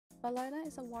Bellona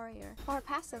is a warrior. For her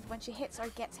passive, when she hits or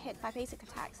gets hit by basic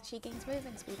attacks, she gains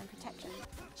movement speed and protection.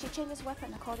 She changes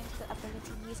weapon according to the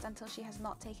ability used until she has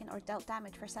not taken or dealt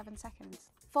damage for 7 seconds.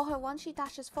 For her one, she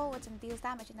dashes forwards and deals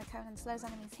damage in the cone and slows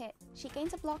enemies hit. She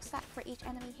gains a block stack for each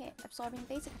enemy hit, absorbing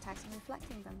basic attacks and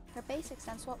reflecting them. Her basics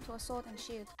then swap to a sword and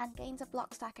shield, and gains a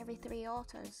block stack every 3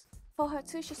 autos. For her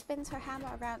 2, she spins her hammer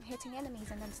around hitting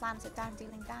enemies and then slams it down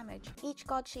dealing damage. Each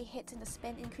god she hits in the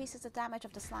spin increases the damage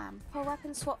of the slam. Her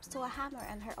weapon swaps to a hammer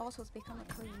and her autos become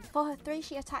a cleave. For her 3,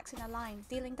 she attacks in a line,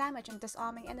 dealing damage and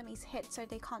disarming enemies hit so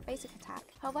they can't basic attack.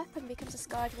 Her weapon becomes a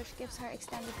scourge which gives her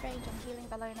extended range and healing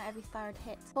Bellona every 3rd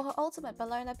hit. For her ultimate,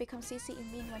 Bellona becomes CC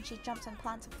immune when she jumps and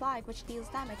plants a flag which deals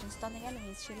damage and stunning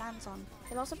enemies she lands on.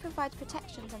 It also provides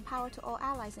protections and power to all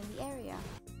allies in the area.